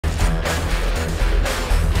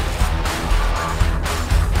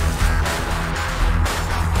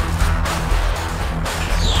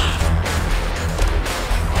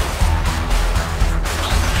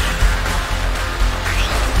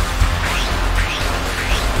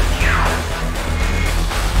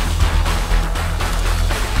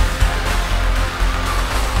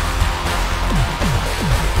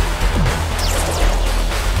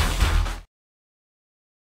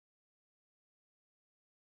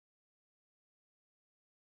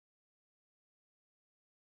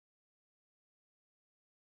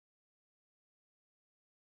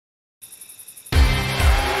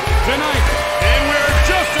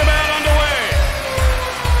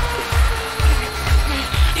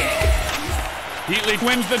Heatley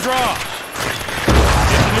wins the draw.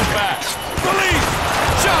 It's moved back. Release!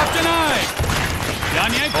 Shot denied!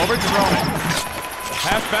 Gagne over to Roman.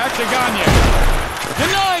 Pass back to Gagne.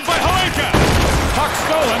 Denied by Hoenka! Puck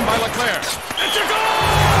stolen by Leclerc. It's a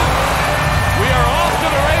goal! We are off to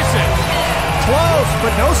the races. Close,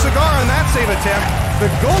 but no cigar on that save attempt.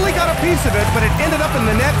 The goalie got a piece of it, but it ended up in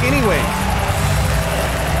the net anyways.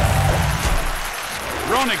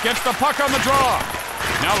 Roenick gets the puck on the draw.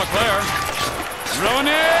 Now Leclerc.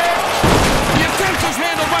 Roenick! The attempt is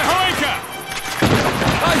handled by Hoenka.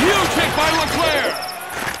 A huge hit by Leclerc.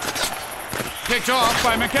 Picked off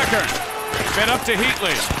by McEachern. Fed up to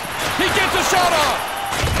Heatley. He gets a shot off.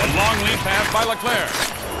 A long lead pass by Leclerc.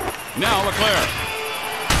 Now Leclerc.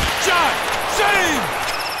 Shot! Save!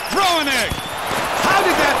 Roenick! How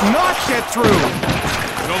did that not get through?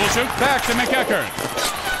 Kovalchuk back to McEachern.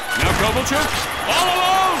 Now Kovalchuk all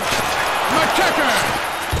alone! McEachern!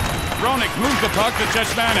 Roenick moves the puck to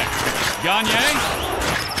Chechmanek. Gagne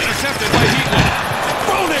intercepted by Heatley.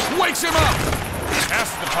 Roenick wakes him up!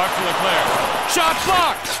 Passes the puck to Leclerc. Shot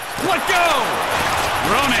blocked! Let go!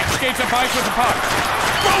 Roenick skates up ice with the puck.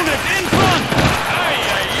 Roenick in front! Ay!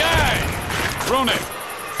 Roenick.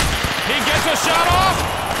 He gets a shot off!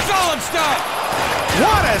 Solid stuff!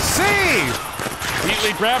 What a save!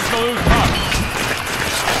 Heatley grabs the loose puck.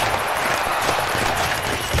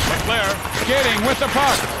 Leclerc skating with the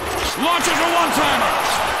puck. Launches a one-timer.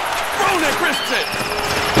 Roenick risks it.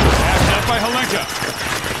 Passed up by Hoenka.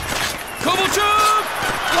 Kovalchuk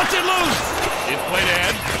lets it loose. It's played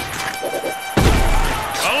ahead.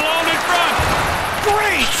 Alone in front.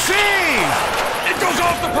 Great save! It goes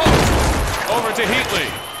off the post. Over to Heatley.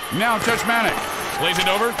 Now Chechmanek. Plays it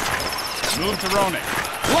over. Move to Roenick.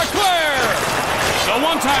 Leclerc! The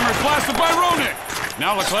one-timer blasted by Roenick.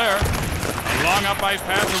 Now Leclerc. A long up ice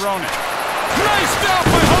pass to Roenick. Nice stop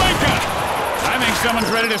by Hoenka. I think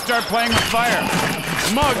someone's ready to start playing with fire.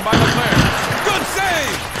 Mugged by Leclerc. Good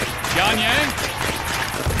save! Gagne.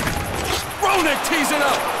 Roenick tees it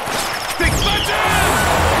up. Big touches!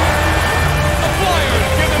 The Flyers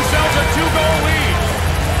give themselves a 2-goal lead.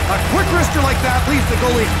 A quick wrister like that leaves the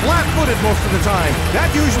goalie flat-footed most of the time.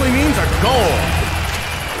 That usually means a goal.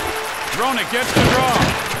 Roenick gets the draw.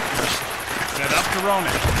 Set up to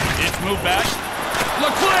Roenick. It's moved back.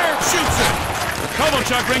 Leclerc shoots it.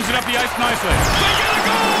 Kovalchuk brings it up the ice nicely. They get a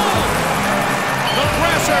goal! The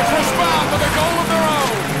Thrashers respond with a goal of their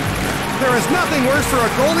own. There is nothing worse for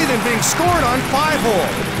a goalie than being scored on 5-hole.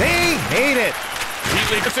 They hate it.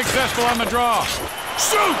 Heatley is successful on the draw.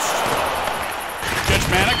 Shoots!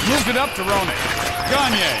 Chechmanek moves it up to Roenick.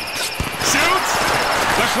 Gagne shoots.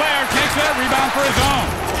 Leclerc takes that rebound for his own.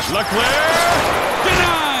 Leclerc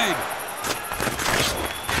denied.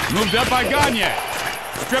 Moved up by Gagne.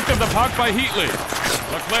 Stripped of the puck by Heatley.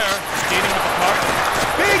 Leclerc skating with the puck.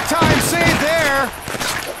 Big time save there.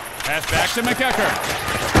 Pass back to McEachern.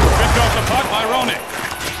 Stripped off the puck by Roenick.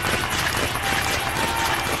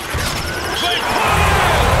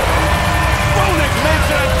 Roenick makes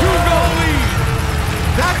it a 2-goal lead.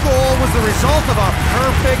 That goal was the result of a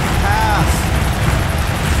perfect pass.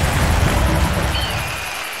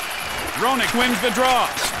 Roenick wins the draw.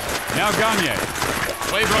 Now Gagne.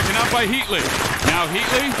 Play broken up by Heatley. Now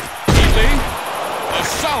Heatley. A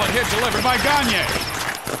solid hit delivered by Gagne.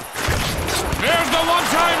 There's the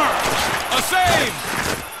one-timer. A save.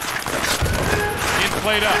 It's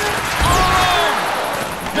played up. Oh!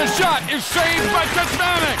 The shot is saved by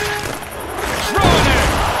Chechmanek. Roenick.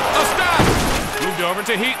 A stop. Moved over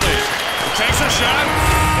to Heatley. Takes a shot.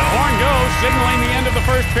 The horn goes, signaling the end of the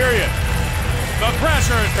first period. The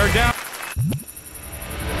Thrashers are down.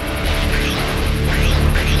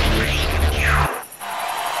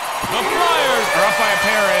 The Flyers are up by a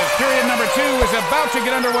pair as period number 2 is about to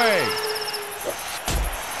get underway.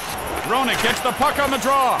 Roenick gets the puck on the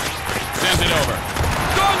draw. Sends it over.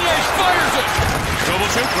 Gagne fires it.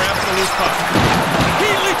 Kovalchuk grabs the loose puck.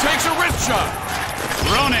 Heatley takes a wrist shot.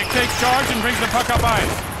 Roenick takes charge and brings the puck up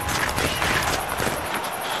ice.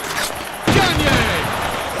 Gagne!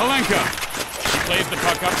 Hoenka. He plays the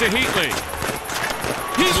puck up to Heatley.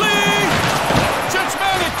 Heatley!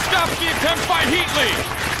 Chechmanek stops the attempt by Heatley.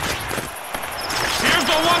 Here's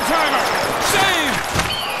the one-timer. Save!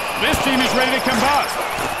 This team is ready to combust.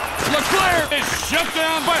 Leclerc is shut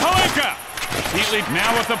down by Hoenka. Heatley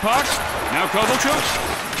now with the puck. Now Kovalchuk.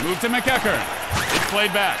 Move to McEachern. It's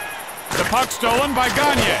played back. The puck stolen by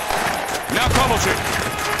Gagne. Now Kovalchuk.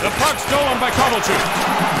 The puck stolen by Kovalchuk.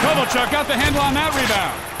 Kovalchuk got the handle on that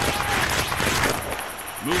rebound.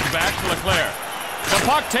 Moves back to Leclerc. The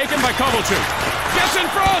puck taken by Kovalchuk. Gets in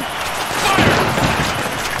front. Fires.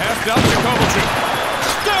 Passed up to Kovalchuk.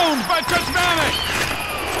 Still Owned by Chetmanek.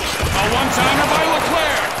 A one-timer by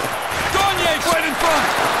Leclerc. Gagne right in front.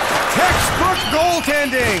 Textbook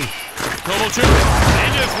goaltending. Kovalchuk, he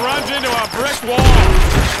just runs into a brick wall.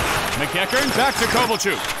 McEachern back to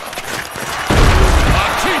Kovalchuk. A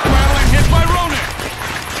teeth-rattling hit by Roenick.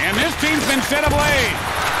 And this team's been set ablaze.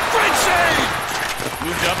 Great save!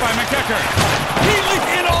 Moved up by McEachern. He leaped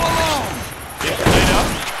in all alone. It's played up.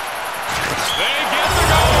 They get the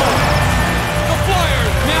goal. The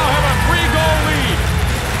Flyers now have a 3-goal lead.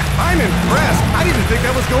 I'm impressed. I didn't think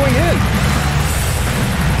that was going in.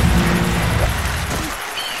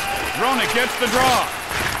 Roenick gets the draw.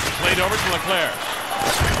 Played over to Leclerc.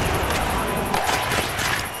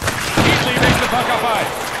 Heatley makes the puck up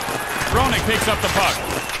ice. Roenick picks up the puck.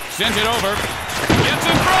 Sends it over. Gets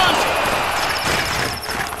in front.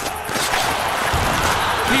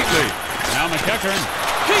 Heatley. Now McEachern.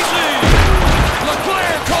 Heatley!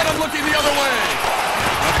 Leclerc caught him looking the other way.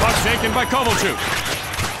 The puck taken by Kovalchuk.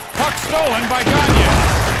 Puck stolen by Gagne.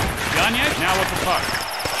 Gagne now with the puck.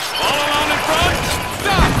 All alone in front.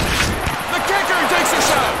 Stop! McEachern takes a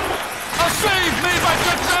shot. A save made by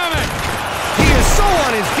Chetmanek. He is so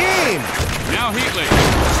on his game. Now Heatley.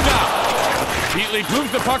 Stop. Heatley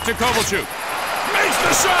moves the puck to Kovalchuk. Makes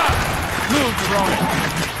the shot. Moved to Roenick.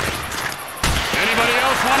 Anybody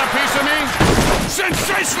else want a piece of me?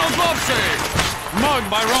 Sensational glove save. Mugged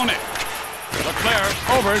by Roenick. Leclerc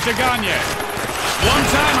over to Gagne.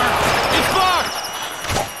 One-timer. It's blocked.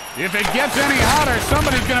 If it gets any hotter,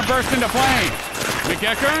 somebody's going to burst into flames.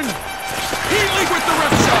 McEachern. Heatley with the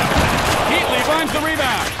wrist shot. Heatley finds the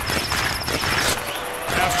rebound.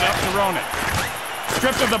 Passed up to Roenick.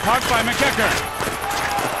 Stripped of the puck by McEachern.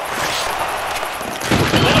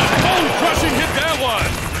 What a bone-crushing hit that was.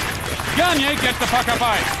 Gagne gets the puck up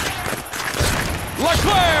ice.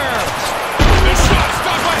 Leclerc! The shot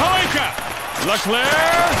stopped by Holinka.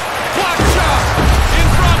 Leclerc! Block shot! In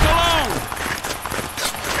front alone!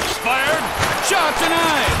 Fired! Shot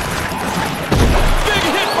denied! Big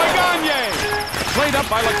hit by Gagne! Played up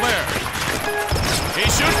by Leclerc. He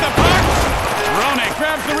shoots the puck! Roenick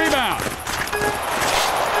grabs the rebound.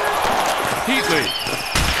 Heatley.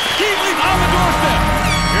 Heatley on the doorstep!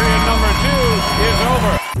 Period number 2 is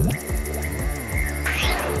over.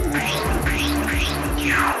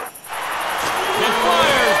 The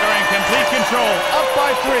Flyers are in complete control, up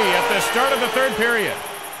by 3 at the start of the third period.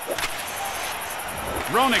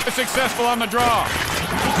 Roenick is successful on the draw.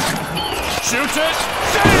 Shoots it.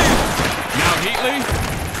 Save! Now Heatley.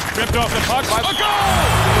 Stripped off the puck by a goal!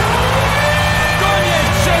 Gagne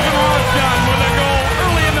shows him how it's done with a goal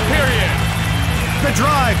early in the period. The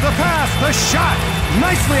drive, the pass, the shot.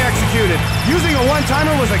 Nicely executed. Using a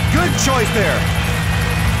one-timer was a good choice there.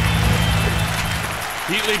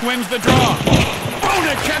 Heatley wins the draw.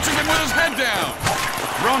 Roenick catches him with his head down.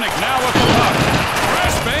 Roenick now with the puck.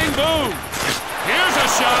 Crash, bang, boom. Here's a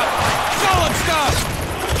shot. Solid stuff.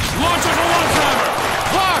 Launches a one-timer.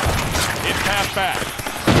 Block. It's passed back.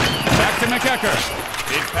 Back to McEachern.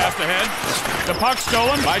 It's passed ahead. The puck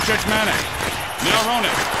stolen by Chetmanek. Now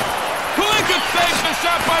Roenick. Kalinka saves the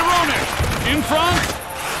shot by Roenick. In front.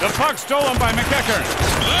 The puck stolen by McEachern.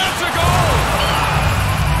 That's a goal.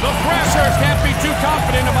 The Thrashers can't be too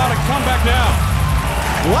confident about a comeback now.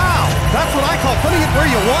 Wow, that's what I call putting it where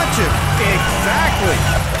you want to. Exactly.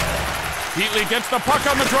 Heatley gets the puck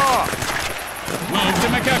on the draw. Move to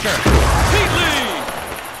McEachern. Heatley!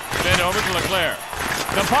 Fed over to Leclerc.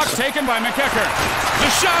 The puck taken by McEachern. The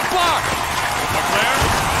shot blocked. Leclerc.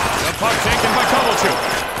 The puck taken by Kovalchuk.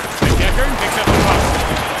 McEachern picks up the puck.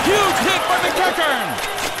 Huge hit by McEachern.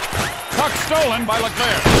 Puck stolen by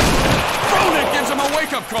Leclerc. Roenick gives him a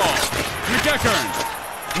wake-up call. McEachern.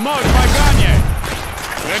 Mugged by Gagne.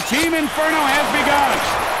 The Team Inferno has begun.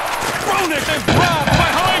 Roenick is robbed by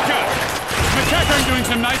Holinka. McEachern doing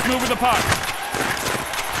some nice move with the puck.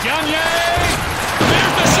 Gagne.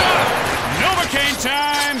 There's the shot. Novocaine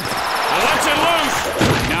time. Lets it loose.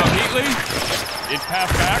 Now Heatley. It's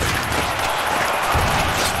passed back.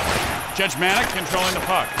 Chetmanek controlling the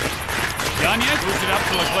puck. Gagne moves it up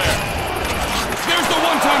to Leclerc. There's the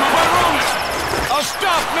one-timer by Roenick. A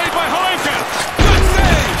stop made by Holinka. Good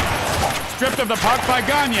save. Stripped of the puck by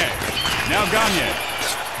Gagne. Now Gagne.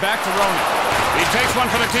 Back to Roenick. He takes one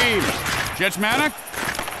for the team. Chetmanek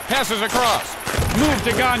passes across. Move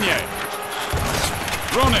to Gagne.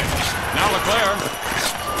 Roenick. Now Leclerc.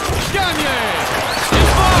 Gagne.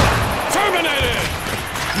 It's blocked. Terminated.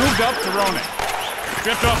 Moved up to Roenick.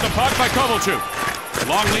 Stripped off the puck by Kovalchuk.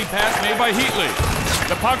 Long lead pass made by Heatley.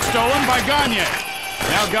 The puck stolen by Gagne.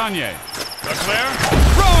 Now Gagne. Leclerc.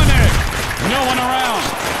 Roenick. No one around.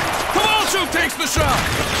 Kovalchuk takes the shot.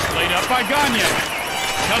 Played up by Gagne.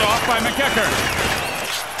 Cut off by McEachern.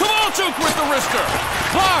 Kovalchuk with the wrister.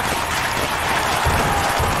 Block.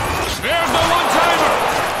 There's the one-timer.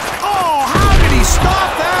 Oh, how did he stop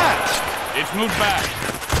that? It's moved back.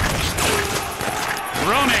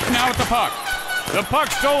 Roenick now with the puck. The puck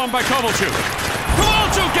stolen by Kovalchuk.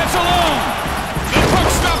 Kovalchuk gets alone. The puck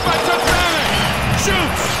stopped by Tefanic.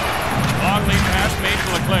 Shoots. Long lead pass made to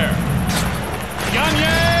Leclerc.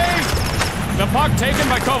 Gagne. The puck taken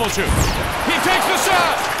by Kovalchuk. He takes the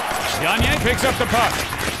shot. Gagne picks up the puck.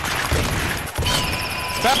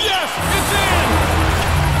 Yes, it's in.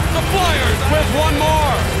 The Flyers with one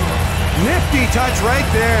more. Nifty touch right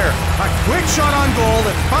there. A quick shot on goal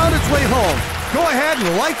that found its way home. Go ahead and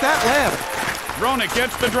light that lamp. Roenick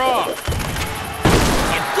gets the draw.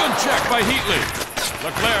 A good check by Heatley.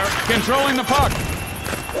 Leclerc controlling the puck.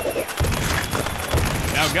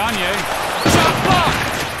 Now Gagne. Shot blocked.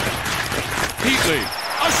 Heatley.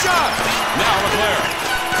 A shot. Now Leclerc.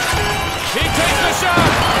 He takes the shot.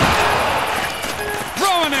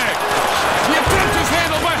 Roenick. The attempt is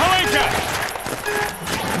handled by Halenka.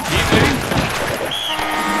 Heatley.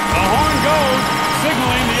 The horn goes,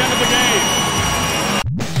 signaling the end of the game.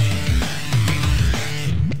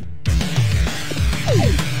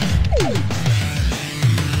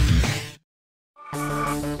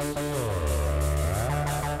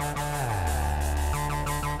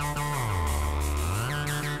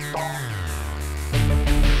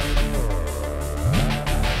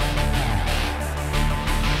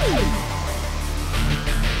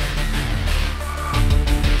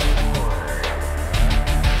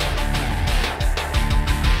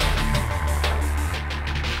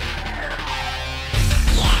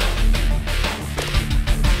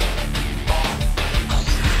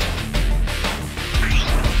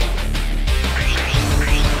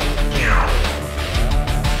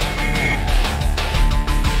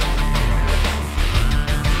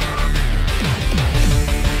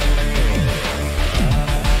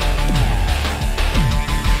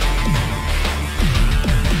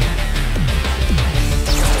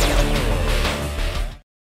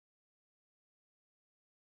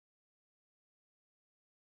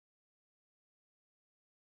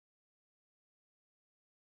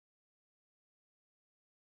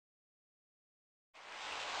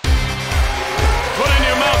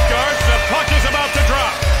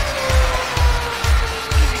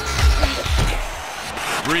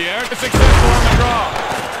 Briere is successful on the draw.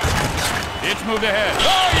 It's moved ahead.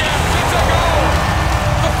 Oh, yes, it's a goal!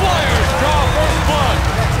 The Flyers draw first blood.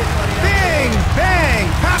 Bing, bang!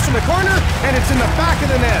 Pass in the corner, and it's in the back of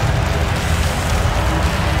the net.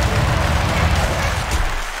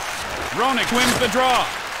 Roenick wins the draw.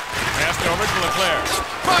 Passed over to Leclerc.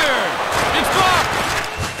 Fired! It's blocked!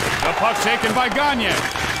 The puck taken by Gagne.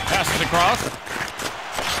 Passes across.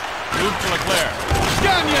 Moved to Leclerc.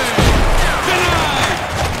 Gagne! Denied!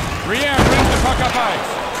 Briere brings the puck up ice.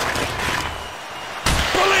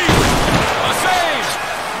 Police! A save!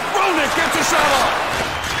 Roenick gets a shot off.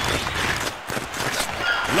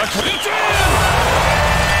 Leclerc. It's in!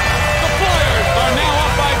 The Flyers are now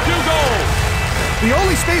up by 2 goals. The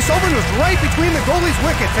only space open was right between the goalie's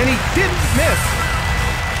wickets, and he didn't miss.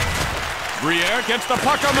 Briere gets the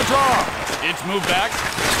puck on the draw. It's moved back.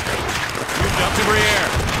 Moved up to Briere.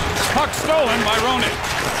 Puck stolen by Roenick.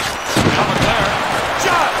 Now Leclerc.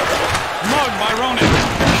 Shot! Mugged by Roenick.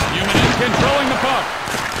 Humanin controlling the puck.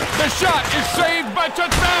 The shot is saved by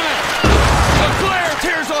Tefanic. Leclerc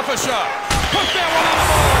tears off a shot. Put that one on the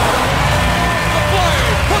board. The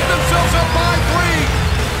Flyers put themselves up by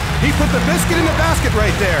 3. He put the biscuit in the basket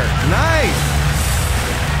right there. Nice.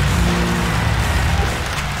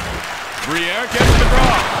 Briere gets the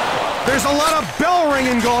draw. There's a lot of bell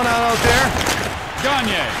ringing going on out there.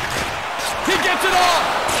 Gagne. He gets it off.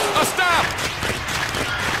 A stop.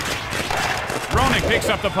 Roenick picks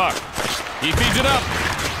up the puck. He feeds it up.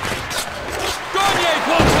 Gagne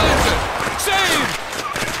close it. Save.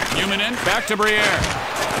 Humanin back to Briere.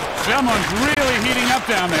 Someone's really heating up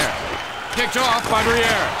down there. Kicked off by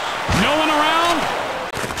Briere. No one around.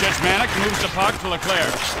 Tefanic moves the puck to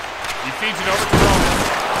Leclerc. He feeds it over to Roenick.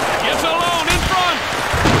 Gets alone in front.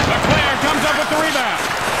 Leclerc comes up with the rebound.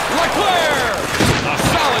 Leclerc! A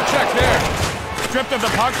solid check there. Stripped of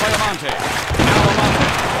the puck by Amante. Now Amante.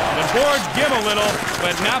 The boards give a little,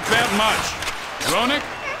 but not that much. Roenick,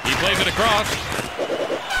 he plays it across.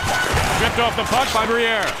 Stripped off the puck by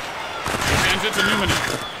Briere. He sends it to Numanen.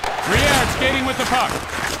 Briere skating with the puck.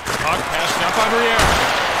 Puck passed up by Briere.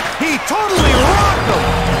 He totally rocked him.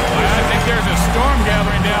 I think there's a storm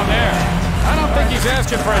gathering down there. I don't think he's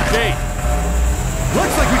asking for a date.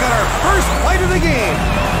 Looks like we got our first fight of the game.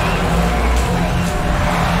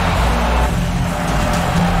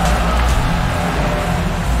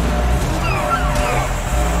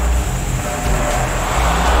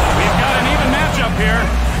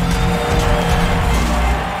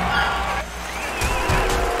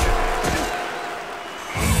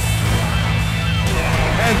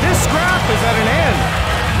 This scrap is at an end.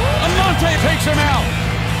 Amante takes him out.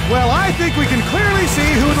 Well, I think we can clearly see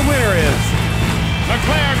who the winner is.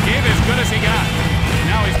 LeClaire gave as good as he got.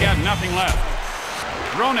 Now he's got nothing left.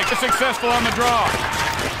 Roenick is successful on the draw.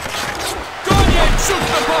 Gagne shoots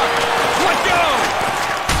the puck. Let go.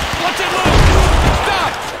 Let's it loose.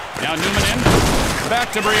 Stop. Now Newman in.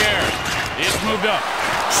 Back to Briere. It's moved up.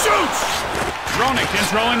 Shoots. Roenick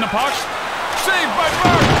controlling the puck. Saved by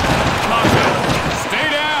Burke. Monte. Stay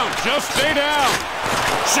down. Just stay down.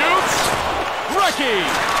 Shoots. Recchi.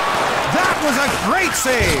 That was a great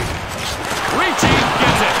save. Ricci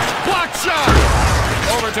gets it. Block shot.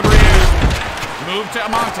 Over to Briere. Move to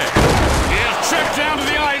Amante. He is checked down to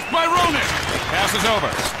the ice by Roenick. Passes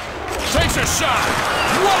over. Takes a shot.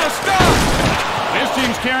 What a stop. This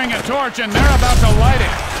team's carrying a torch and they're about to light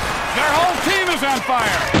it. Their whole team is on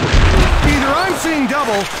fire. Either I'm seeing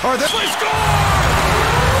double or they score!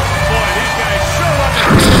 Boy, these guys show up.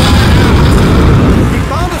 He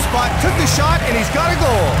found a spot, took the shot, and he's got a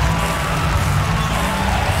goal.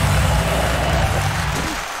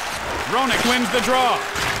 Roenick wins the draw.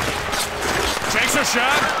 Takes a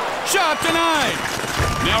shot. Shot denied.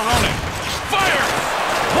 Now Roenick. Fire!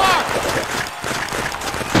 Block!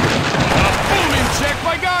 A booming check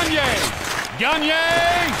by Gagne.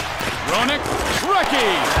 Gagne! Roenick. Recchi.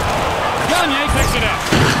 Gagne picks it up.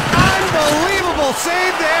 Unbelievable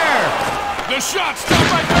save there. The shot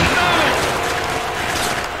stopped by Kuzmanic.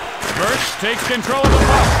 Burke takes control of the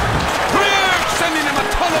puck. Briere sending him a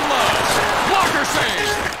ton of love. Blocker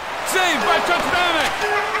save. Saved by Kuzmanic.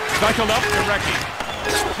 Cycled up to Recchi.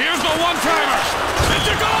 Here's the one-timer. It's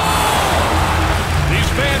a goal! These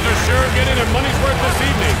fans are sure getting their money's worth this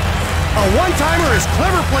evening. A one-timer is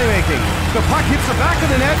clever playmaking. The puck hits the back of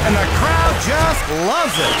the net, and the crowd just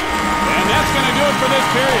loves it. And that's going to do it for this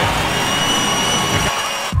period.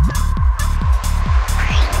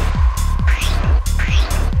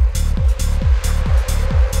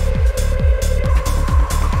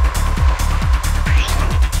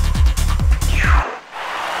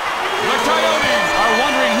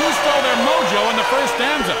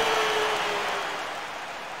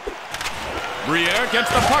 Briere gets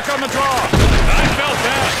the puck on the draw. I felt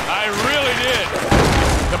that. I really did.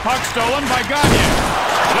 The puck stolen by Gagne.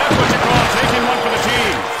 That's what you call taking one for the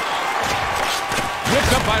team.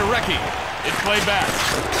 Whipped up by Recchi. It's played back.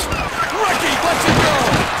 Recchi lets it go.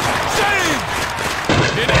 Save!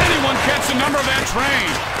 Did anyone catch the number of that train?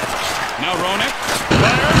 Now Roenick.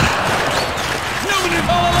 Fires. Newman is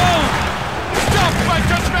all alone. Stopped by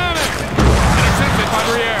Kuzmanic. Intercepted by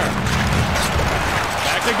Briere.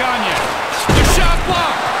 Back to Gagne. The shot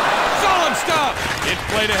block! Solid stop! It's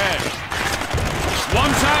played ahead.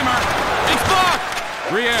 One-timer. It's blocked!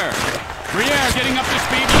 Briere. Briere getting up to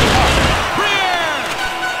speed with the puck. Briere!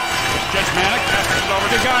 Kuzmanic passes it over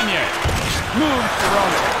to Gagne. Moves to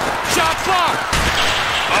Roenick. Shot blocked!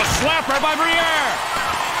 A slapper by Briere!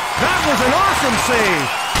 That was an awesome save!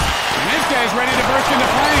 And this guy's ready to burst into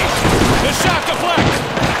flames. The shot deflects!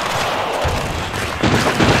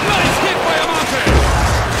 Nice hit by Amante!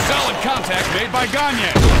 Solid contact made by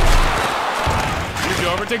Gagne. Moved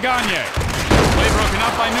over to Gagne. Play broken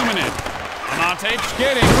up by Newman. Amante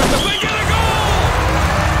skating with the big and a goal!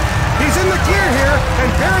 He's in the gear here and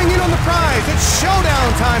bearing in on the prize. It's showdown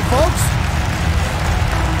time, folks.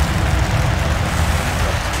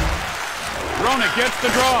 Roenick gets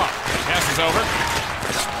the draw. Passes over.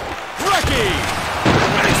 Recchi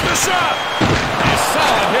makes the shot. A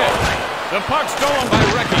solid hit. The puck stolen by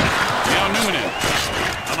Recchi. Now Newman.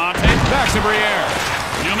 Amante back to Briere.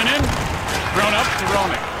 Newman in. Thrown up to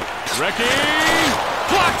Roenick. Recchi.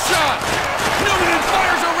 Block shot. Newman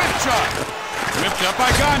fires a wrist shot. Whipped up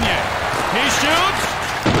by Gagne. He shoots.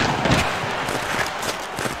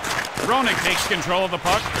 Roenick takes control of the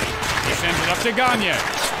puck. He sends it up to Gagne.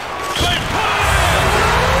 Play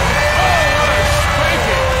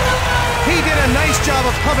He did a nice job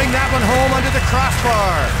of pumping that one home under the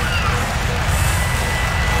crossbar.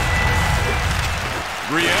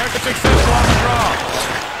 Briere gets successful on the draw.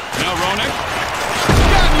 Now Roenick.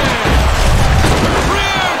 Gagne!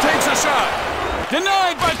 Briere takes a shot.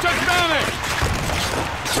 Denied by Kuzmanic.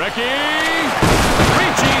 Recchi.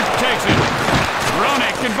 Ricci takes it.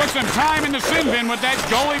 Roenick can book some time in the sin bin with that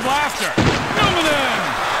goalie blaster. Newman!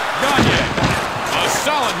 Gagne. A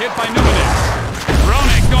solid hit by Newman.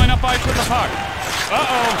 Roenick going up ice with the puck.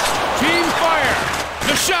 Uh-oh. Team fire.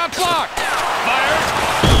 The shot blocked. Fire.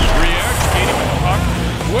 Briere skating with the puck.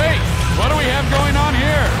 Wait, what do we have going on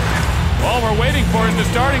here? All we're waiting for is the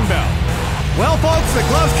starting bell. Well, folks, the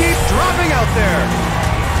gloves keep dropping out there.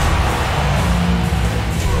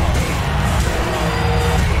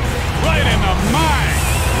 Right in the mind.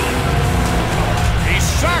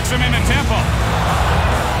 him in the temple.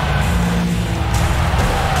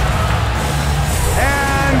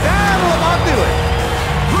 And that'll about do it.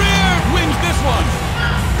 Briere wins this one.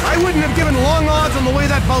 I wouldn't have given long odds on the way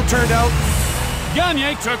that bout turned out.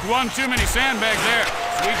 Gagne took one too many sandbags there.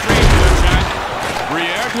 Sweet dreams, sunshine.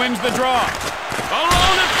 Briere wins the draw.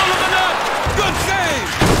 Alone in front of the net. Good save.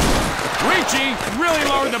 Ricci really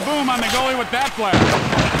lowered the boom on the goalie with that flash.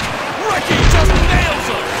 Ricky just nails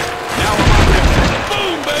him. Now Amante.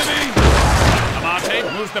 Boom, baby. Amante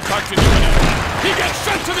moves the puck to Newman. He gets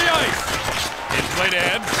sent to the ice. It's played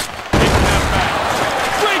ahead. Takes the pass back.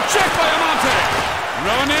 Great check by Amante.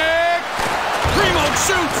 Roenick. Primo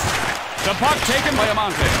shoots. The puck taken by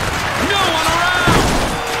Amante. No one around.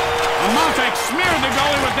 Amante smeared the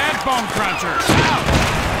goalie with that bone cruncher. Out.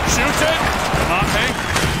 Shoots it. Amante.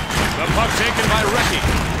 The puck taken by Recchi.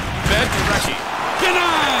 Fed to Recchi.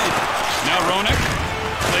 Denied. Now Roenick.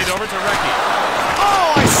 Played over to Recchi.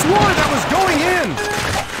 Oh, I swore that was going in.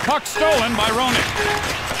 Puck stolen by Roenick.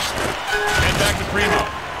 Head back to Primo.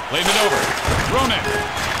 Plays it over. Roenick.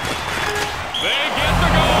 They get the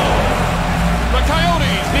goal. The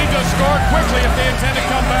Coyotes need to score quickly if they intend to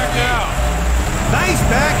come back down. Nice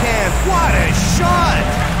backhand. What a shot.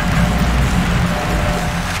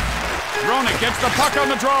 Roenick gets the puck on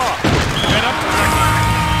the draw. Head up to Recchi.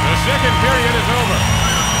 The second period is over.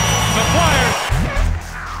 The Flyers...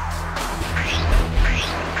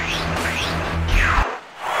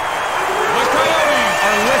 The Coyotes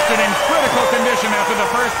are listed in critical condition after the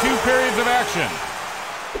first 2 periods of action.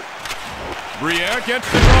 Briere gets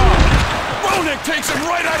the draw. Roenick takes him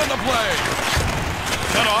right out of the play.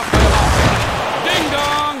 Cut off by Amante. Ding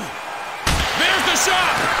dong. There's the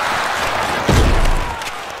shot.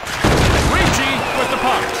 Ricci with the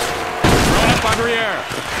puck. Thrown up by Briere.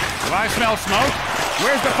 Do I smell smoke?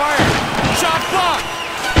 Where's the fire? Shot blocked.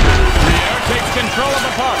 Briere takes control of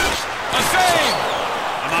the puck. A save.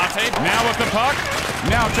 Amante now with the puck.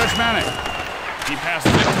 Now Judgmanic. He passes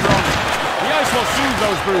it to Roenick. The ice will soothe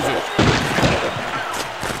those bruises.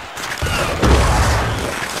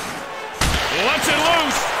 Lets it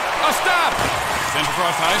loose. A stop. Sent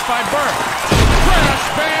across ice by Burke. Crash,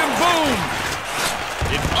 bam, boom.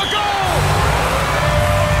 It's a goal.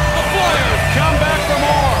 The Flyers come back for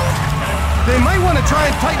more. They might want to try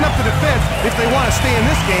and tighten up the defense if they want to stay in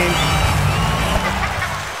this game.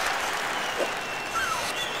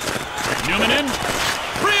 Newman in.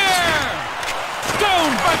 Briere.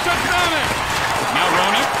 Stoned by Judgmanic. Now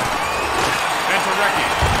Roenick. Sent to Recchi.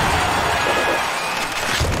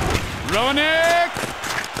 Roenick!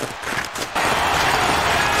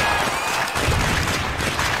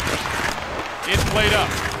 It's played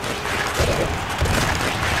up.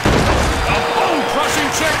 A bone-crushing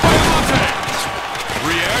check by Amante.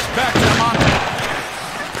 Briere back to Amante.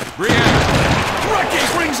 Briere. Recchi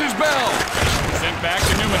rings his bell. Sent back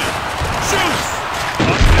to Newman. Shoots!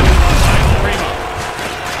 Up Primo.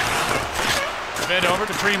 Fed over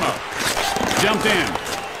to Primo. Jumped in.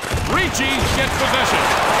 Ricci gets possession.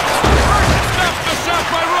 Stops the shot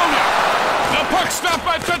by Roenick. The puck stopped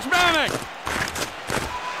by Judgmanic.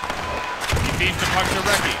 He feeds the puck to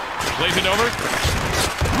Recchi. Plays it over.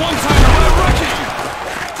 One-timer by Recchi.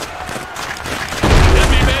 Hit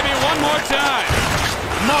me, baby, one more time.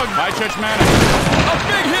 Mugged by Judgmanic. A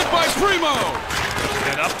big hit by Primo.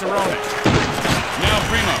 And up to Roenick. Now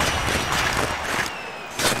Primo.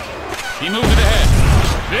 He moves it ahead.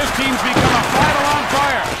 This team's become a battle on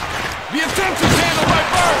fire. The attempt is handled by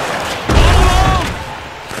Burke. All alone.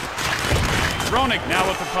 Roenick now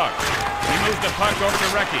with the puck. He moves the puck over to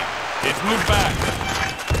Recchi. It's moved back.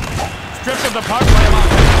 Stripped of the puck by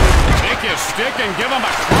Amante. Take his stick and give him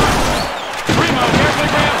a crunch. Primo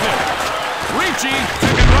carefully grabs it. Ricci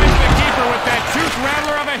took it right to the keeper with that tooth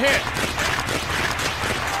rattler of a hit.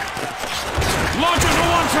 Launches a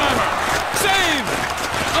one-timer. Save.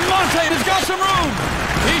 Amante has got some room.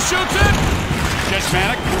 He shoots it.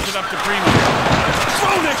 Judgmanic moves it up to Primo.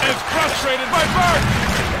 Roenick is frustrated by Burke.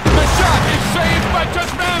 The shot is saved by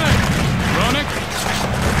Judgmanic. Roenick.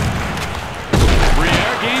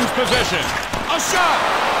 Briere gains possession. A shot.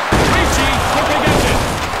 Ricci quickly gets it.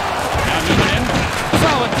 Now Newman in.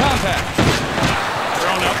 Solid contact.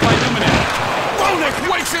 Thrown up by Newman in. Roenick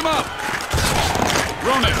wakes him up.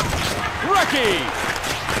 Roenick. Recchi.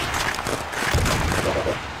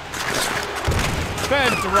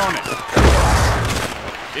 Fed to Roenick.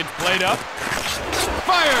 It's played up.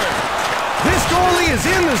 Fired! This goalie is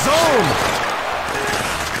in the zone.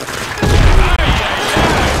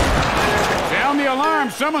 Down the alarm.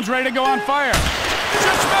 Someone's ready to go on fire.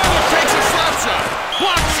 Judgmanic takes a slap shot.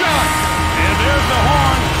 Block shot. And there's the horn.